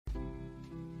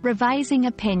Revising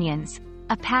opinions,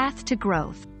 a path to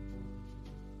growth.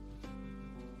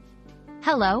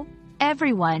 Hello,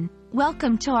 everyone.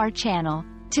 Welcome to our channel.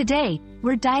 Today,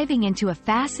 we're diving into a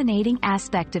fascinating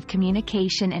aspect of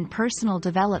communication and personal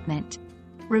development: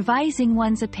 revising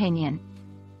one's opinion.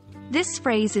 This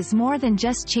phrase is more than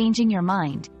just changing your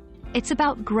mind. It's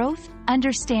about growth,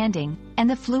 understanding, and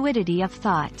the fluidity of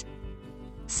thought.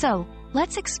 So,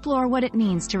 let's explore what it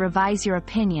means to revise your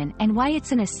opinion and why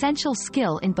it's an essential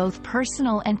skill in both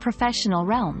personal and professional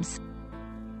realms.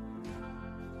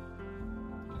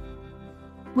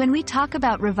 When we talk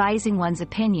about revising one's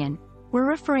opinion, we're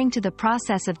referring to the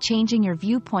process of changing your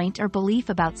viewpoint or belief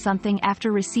about something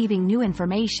after receiving new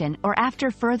information or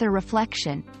after further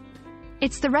reflection.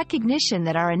 It's the recognition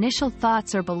that our initial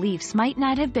thoughts or beliefs might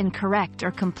not have been correct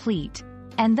or complete,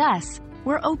 and thus,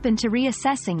 we're open to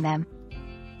reassessing them.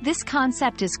 This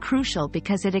concept is crucial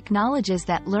because it acknowledges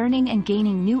that learning and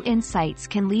gaining new insights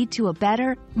can lead to a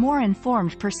better, more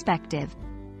informed perspective.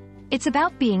 It's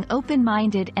about being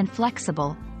open-minded and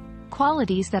flexible,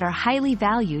 qualities that are highly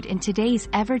valued in today's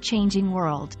ever-changing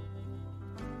world.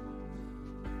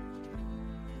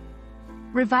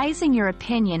 Revising your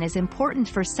opinion is important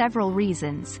for several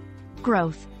reasons.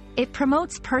 Growth. It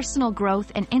promotes personal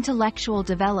growth and intellectual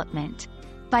development.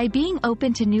 By being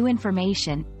open to new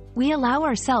information, we allow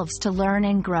ourselves to learn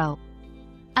and grow.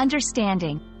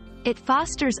 Understanding. It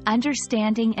fosters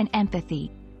understanding and empathy.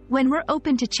 When we're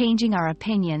open to changing our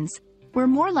opinions, we're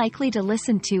more likely to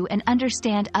listen to and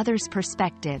understand others'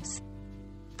 perspectives.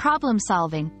 Problem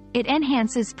solving. It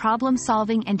enhances problem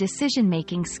solving and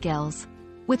decision-making skills.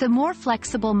 With a more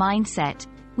flexible mindset,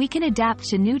 we can adapt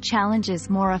to new challenges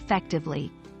more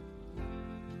effectively.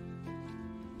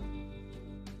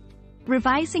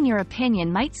 Revising your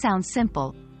opinion might sound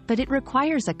simple, but it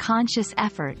requires a conscious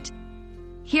effort.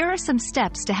 Here are some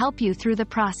steps to help you through the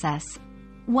process.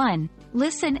 1.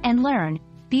 Listen and learn.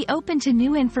 Be open to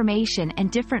new information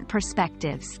and different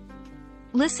perspectives.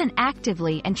 Listen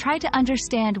actively and try to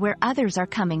understand where others are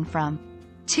coming from.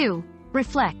 2.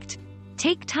 Reflect.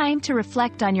 Take time to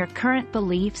reflect on your current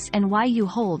beliefs and why you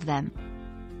hold them.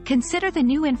 Consider the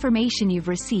new information you've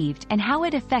received and how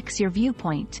it affects your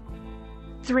viewpoint.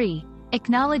 3.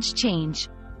 Acknowledge change.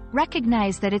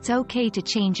 Recognize that it's okay to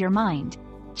change your mind.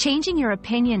 Changing your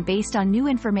opinion based on new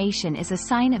information is a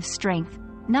sign of strength,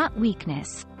 not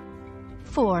weakness.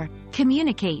 4.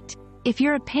 Communicate. If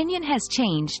your opinion has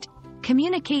changed,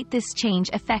 communicate this change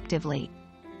effectively.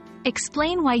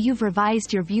 Explain why you've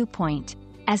revised your viewpoint,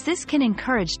 as this can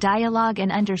encourage dialogue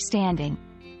and understanding.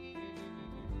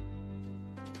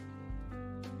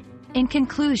 In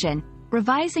conclusion,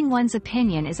 revising one's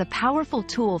opinion is a powerful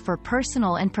tool for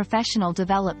personal and professional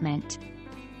development.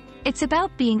 It's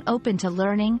about being open to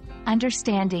learning,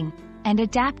 understanding, and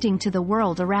adapting to the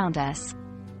world around us.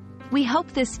 We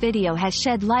hope this video has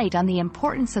shed light on the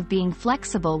importance of being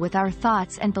flexible with our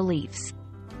thoughts and beliefs.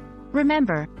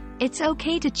 Remember, it's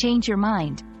okay to change your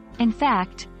mind. In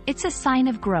fact, it's a sign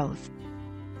of growth.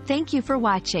 Thank you for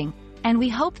watching, and we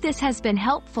hope this has been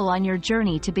helpful on your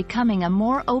journey to becoming a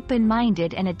more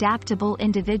open-minded and adaptable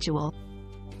individual.